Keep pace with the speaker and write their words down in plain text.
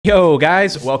Yo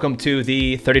guys, welcome to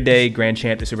the 30-day Grand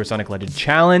Champ to Supersonic Legend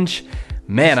Challenge.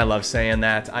 Man, I love saying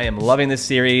that. I am loving this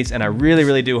series, and I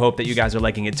really do hope that you guys are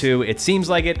liking it too. It seems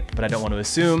like it, but I don't want to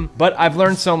assume. But I've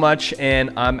learned so much,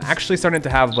 and I'm actually starting to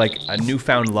have like a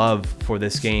newfound love for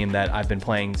this game that I've been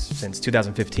playing since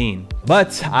 2015.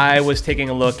 But I was taking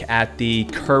a look at the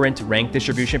current rank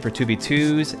distribution for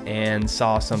 2v2s and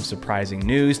saw some surprising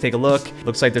news. Take a look.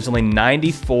 Looks like there's only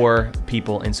 94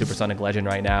 people in Supersonic Legend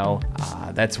right now.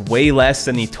 That's way less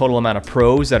than the total amount of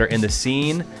pros that are in the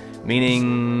scene.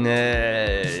 Meaning,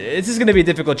 this is going to be a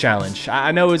difficult challenge.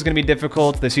 I know it's going to be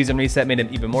difficult. The season reset made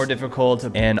it even more difficult.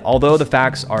 And although the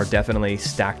facts are definitely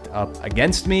stacked up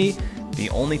against me, the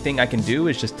only thing I can do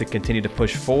is just to continue to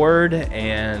push forward.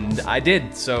 And I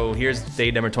did. So here's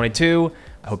day number 22.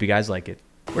 I hope you guys like it.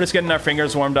 We're just getting our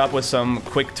fingers warmed up with some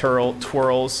quick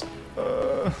twirls.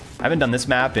 I haven't done this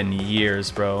map in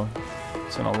years, bro.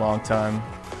 It's been a long time.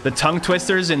 The tongue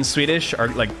twisters in Swedish are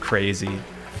like crazy.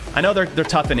 I know they're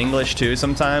tough in English too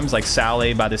sometimes, like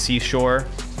Sally by the seashore.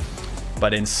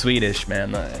 But in Swedish,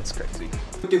 man, that's crazy.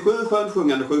 There's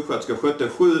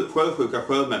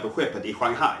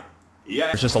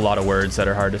just a lot of words that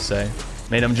are hard to say.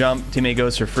 Made him jump, teammate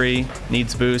goes for free,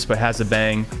 needs boost, but has a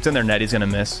bang. It's in their net, he's gonna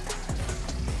miss.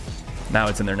 Now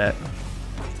it's in their net.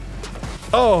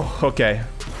 Oh, okay.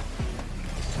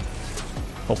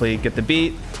 Hopefully get the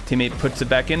beat. Teammate puts it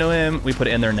back into him, we put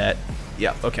it in their net.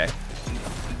 Yep, okay.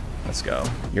 Let's go.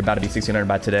 You're about to be 1600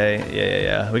 by today.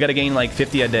 Yeah. We got to gain like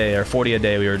 50 a day or 40 a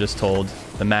day, we were just told.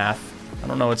 The math. I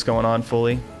don't know what's going on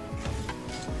fully.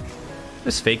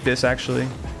 Just fake this, actually.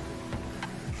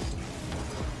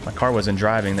 My car wasn't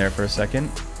driving there for a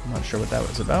second. I'm not sure what that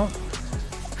was about.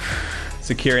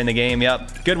 Securing the game.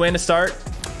 Yep. Good win to start.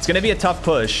 It's going to be a tough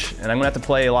push, and I'm going to have to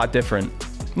play a lot different.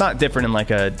 Not different in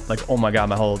like oh my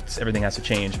god, everything has to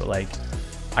change, but like,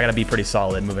 I got to be pretty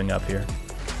solid moving up here.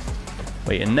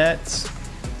 Wait in nets.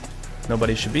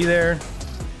 Nobody should be there.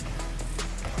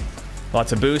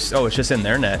 Lots of boost. Oh, it's just in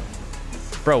their net.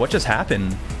 Bro, what just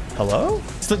happened? Hello?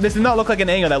 This did not look like an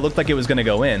angle that looked like it was gonna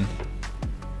go in.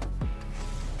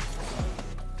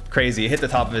 Crazy. It hit the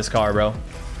top of his car, bro.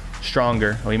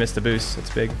 Stronger. Oh, he missed the boost. That's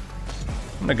big.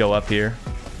 I'm gonna go up here.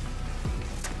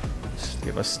 Just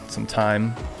give us some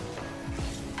time.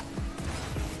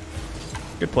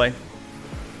 Good play.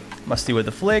 Musty with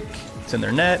the flick. It's in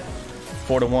their net.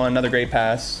 4-1, another great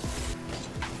pass.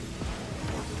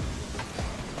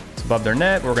 It's above their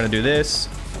net. We're gonna do this.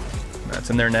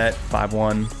 That's in their net.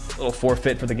 5-1. Little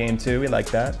forfeit for the game too. We like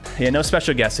that. Yeah, no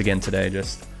special guests again today.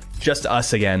 Just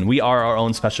us again. We are our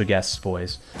own special guests,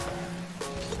 boys.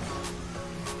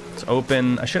 It's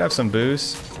open. I should have some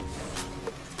boost.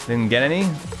 Didn't get any.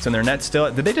 It's in their net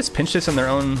still. Did they just pinch this in their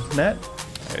own net?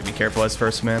 I gotta be careful as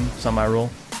first man. It's not my rule.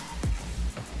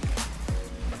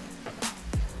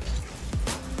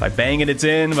 I bang it, it's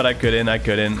in, but I couldn't.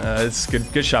 It's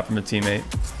good shot from a teammate.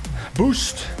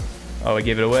 Boost. Oh, I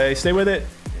gave it away. Stay with it.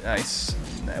 Nice.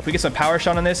 If we get some power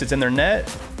shot on this, it's in their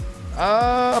net.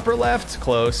 Upper left.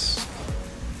 Close.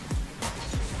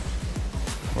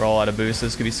 We're all out of boost.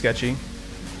 This could be sketchy.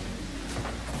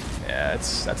 Yeah,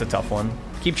 that's a tough one.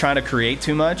 Keep trying to create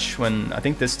too much when I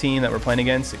think this team that we're playing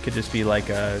against, it could just be like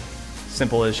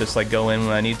simple as just like go in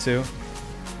when I need to.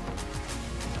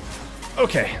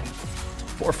 Okay.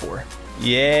 4-4.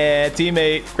 Yeah,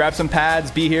 teammate. Grab some pads.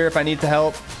 Be here if I need to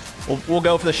help. We'll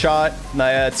go for the shot.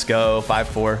 Let's go.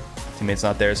 5-4. Teammate's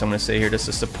not there, so I'm going to stay here just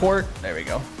to support. There we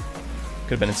go. Could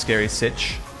have been a scary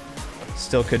sitch.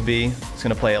 Still could be. It's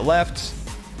going to play it left.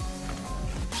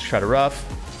 Just try to rough.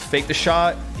 Fake the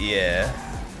shot. Yeah.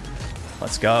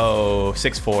 Let's go.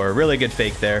 6-4. Really good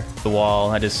fake there. The wall.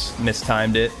 I just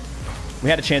mistimed it. We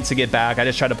had a chance to get back. I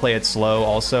just tried to play it slow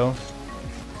also.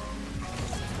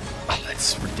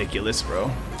 It's ridiculous,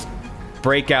 bro.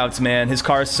 Breakouts, man. His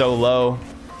car is so low.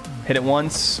 Hit it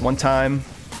once, one time.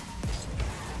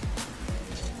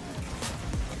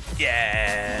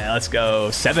 Yeah, let's go.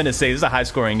 7-6. This is a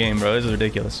high-scoring game, bro. This is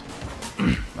ridiculous. All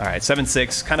right,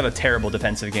 7-6. Kind of a terrible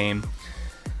defensive game,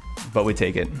 but we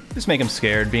take it. Just make them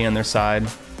scared, being on their side.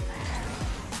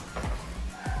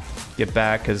 Get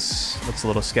back, because it looks a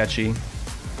little sketchy.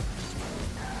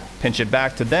 Pinch it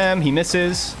back to them. He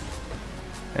misses.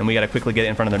 And we got to quickly get it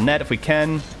in front of their net if we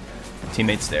can.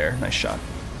 Teammates there. Nice shot.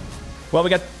 Well, we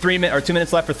got 2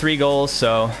 minutes left for 3 goals,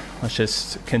 so let's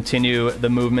just continue the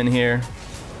movement here.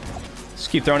 Just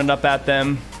keep throwing it up at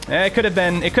them. It could have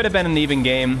been an even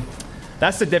game.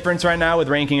 That's the difference right now with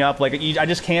ranking up. Like, I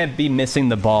just can't be missing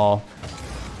the ball.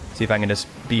 See if I can just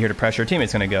be here to pressure.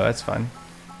 Teammate's gonna go. That's fine.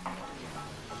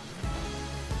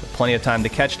 Plenty of time to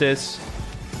catch this.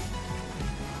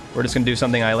 We're just gonna do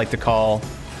something I like to call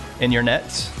in your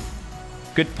net.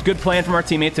 Good plan from our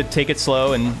teammate to take it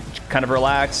slow and kind of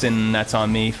relax, and that's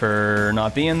on me for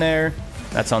not being there.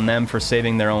 That's on them for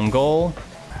saving their own goal.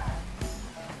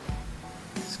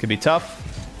 This could be tough.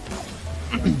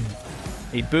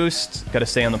 8 boost. Got to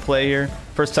stay on the play here.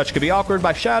 First touch could be awkward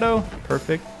by Shadow.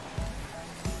 Perfect.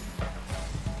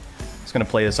 Just going to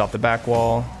play this off the back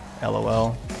wall.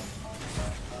 LOL.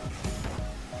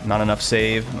 Not enough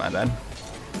save. My bad.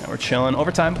 Now we're chilling.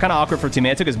 Overtime. Kind of awkward for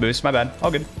teammate. I took his boost. My bad.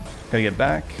 All good. Gotta get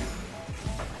back.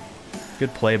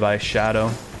 Good play by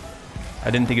Shadow.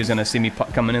 I didn't think he was going to see me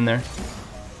coming in there.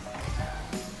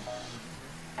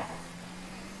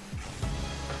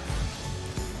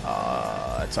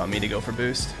 It's on me to go for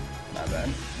boost. Not bad.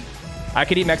 I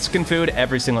could eat Mexican food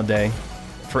every single day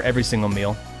for every single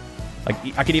meal.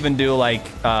 Like, I could even do like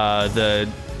what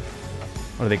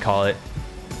do they call it?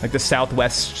 Like the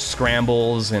Southwest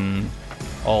scrambles and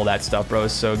all that stuff, bro.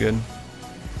 It's so good.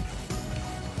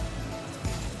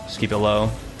 Just keep it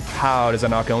low. How does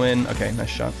that not go in? Okay, nice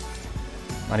shot.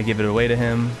 Might have give it away to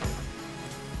him.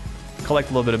 Collect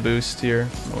a little bit of boost here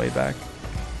on the way back.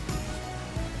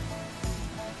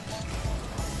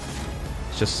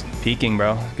 It's just peeking,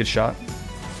 bro. Good shot.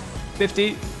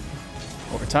 50.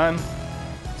 Overtime. See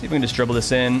if we can just dribble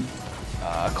this in.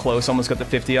 Close, almost got the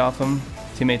 50 off him.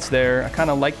 Teammates there. I kind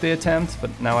of like the attempt, but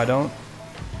now I don't.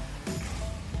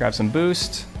 Grab some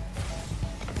boost.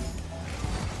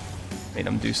 Made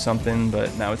him do something,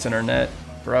 but now it's in our net.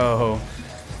 Bro.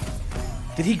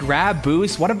 Did he grab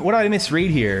boost? What did I misread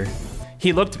here?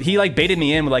 He like baited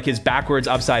me in with like his backwards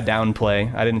upside down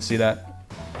play. I didn't see that.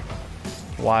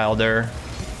 Wilder.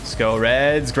 Let's go,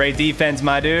 Reds. Great defense,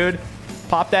 my dude.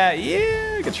 Pop that.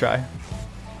 Yeah, good try.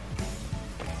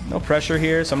 No pressure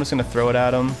here, so I'm just going to throw it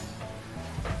at him.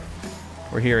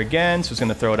 We're here again, so he's going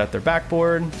to throw it at their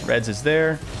backboard. Reds is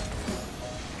there.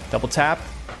 Double tap.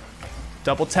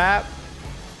 Double tap.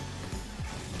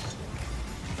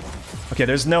 Okay,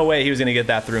 there's no way he was going to get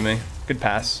that through me. Good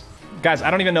pass. Guys,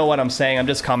 I don't even know what I'm saying. I'm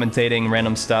just commentating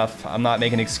random stuff. I'm not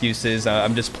making excuses.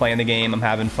 I'm just playing the game. I'm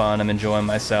having fun. I'm enjoying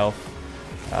myself.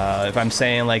 If I'm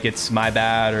saying like it's my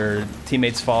bad or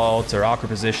teammate's fault or awkward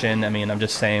position, I mean, I'm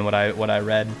just saying what I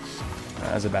read.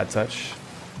 That was a bad touch.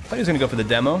 I thought he was going to go for the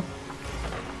demo.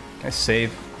 Nice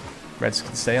save. Reds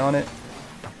can stay on it.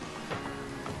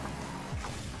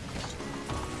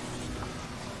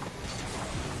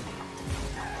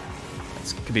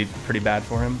 This could be pretty bad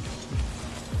for him.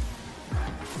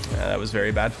 Yeah, that was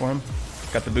very bad for him.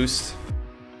 Got the boost.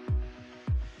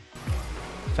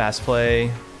 Fast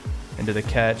play. Into the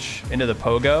catch. Into the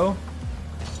pogo.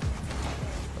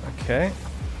 Okay.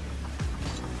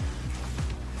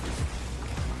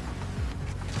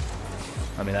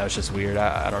 I mean, that was just weird.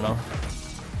 I don't know.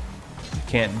 You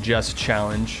can't just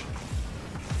challenge.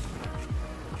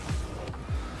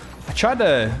 I tried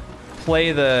to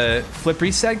play the flip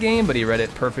reset game, but he read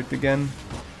it perfect again.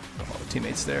 Oh,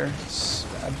 teammates there. It's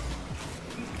bad.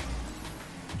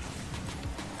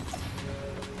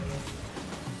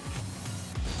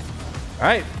 All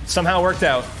right, somehow worked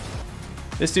out.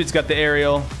 This dude's got the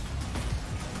aerial.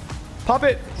 Pop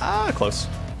it. Ah, close.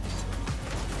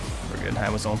 We're good. I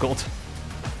was on gold.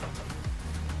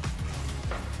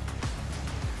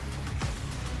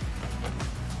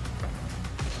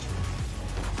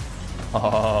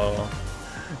 Oh,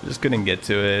 just couldn't get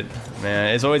to it.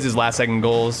 Man, it's always his last second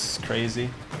goals. Crazy.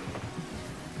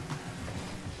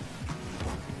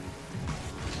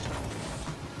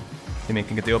 Teammate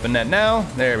can get the open net now.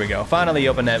 There we go. Finally,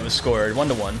 open net was scored.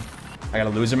 1-1. I got a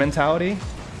loser mentality. What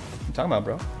are you talking about,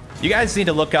 bro? You guys need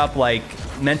to look up like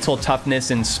mental toughness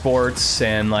in sports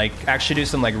and like actually do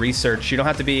some like research. You don't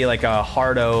have to be like a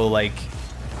hardo, like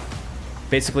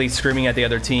basically screaming at the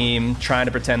other team, trying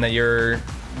to pretend that you're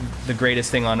the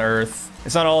greatest thing on earth.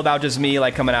 It's not all about just me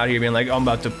like coming out here being like, oh, I'm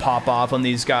about to pop off on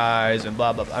these guys and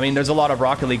blah, blah, blah. I mean, there's a lot of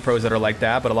Rocket League pros that are like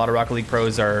that, but a lot of Rocket League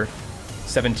pros are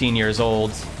 17 years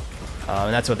old.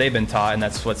 And that's what they've been taught, and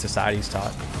that's what society's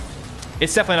taught.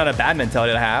 It's definitely not a bad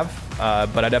mentality to have,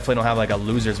 but I definitely don't have like a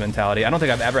loser's mentality. I don't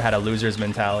think I've ever had a loser's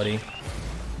mentality.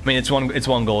 I mean, it's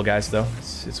one goal, guys, though.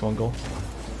 It's one goal.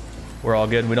 We're all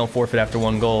good. We don't forfeit after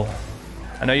one goal.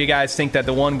 I know you guys think that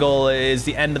the one goal is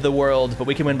the end of the world, but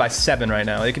we can win by 7 right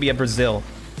now. It could be a Brazil.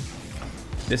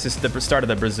 This is the start of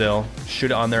the Brazil.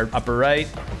 Shoot it on their upper right.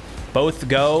 Both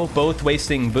go, both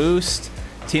wasting boost.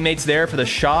 Teammates there for the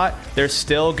shot. They're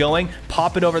still going.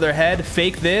 Pop it over their head.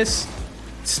 Fake this.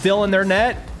 Still in their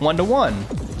net.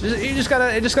 1-1. You just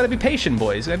gotta be patient,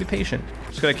 boys. You gotta be patient.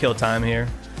 Just gotta kill time here.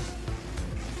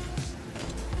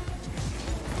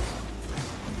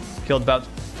 Killed about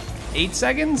 8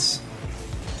 seconds.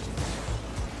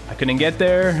 I couldn't get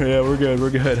there. Yeah, we're good,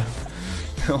 we're good.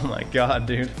 Oh my God,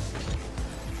 dude.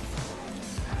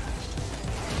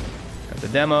 Got the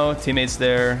demo, teammates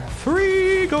there.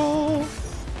 3 goal.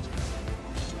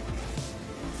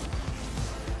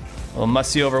 A little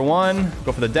musty over 1.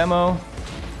 Go for the demo.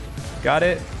 Got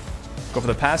it. Go for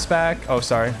the pass back. Oh,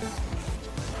 sorry.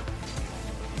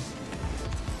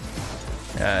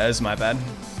 Yeah, that's my bad.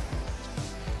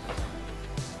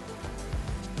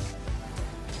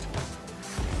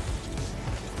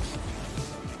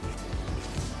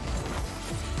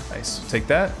 Nice. Take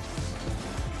that.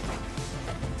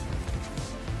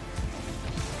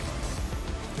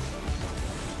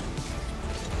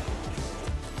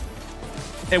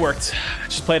 It worked.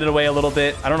 Just played it away a little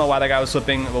bit. I don't know why that guy was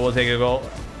slipping, but we'll take a goal.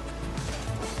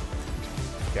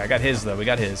 Yeah, I got his, though. We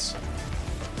got his.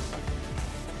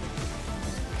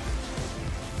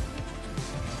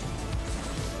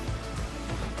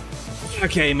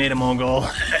 Okay, made him own goal.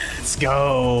 Let's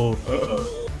go.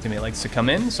 Teammate likes to come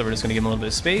in, so we're just going to give him a little bit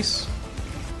of space.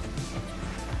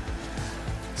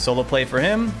 Solo play for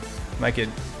him. Might get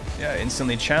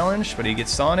instantly challenged, but he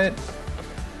gets on it.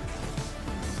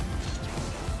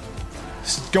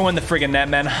 Go in the friggin' net,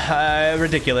 man.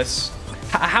 Ridiculous.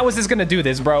 How is this gonna do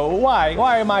this, bro? Why?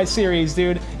 Why am I serious,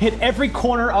 dude? Hit every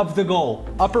corner of the goal.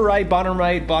 Upper right, bottom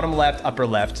left, upper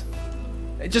left.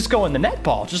 Just go in the net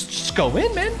ball. Just go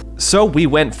in, man. So we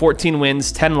went 14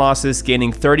 wins, 10 losses,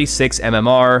 gaining 36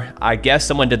 MMR. I guess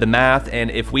someone did the math,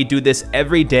 and if we do this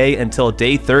every day until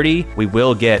day 30, we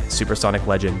will get Supersonic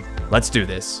Legend. Let's do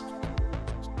this.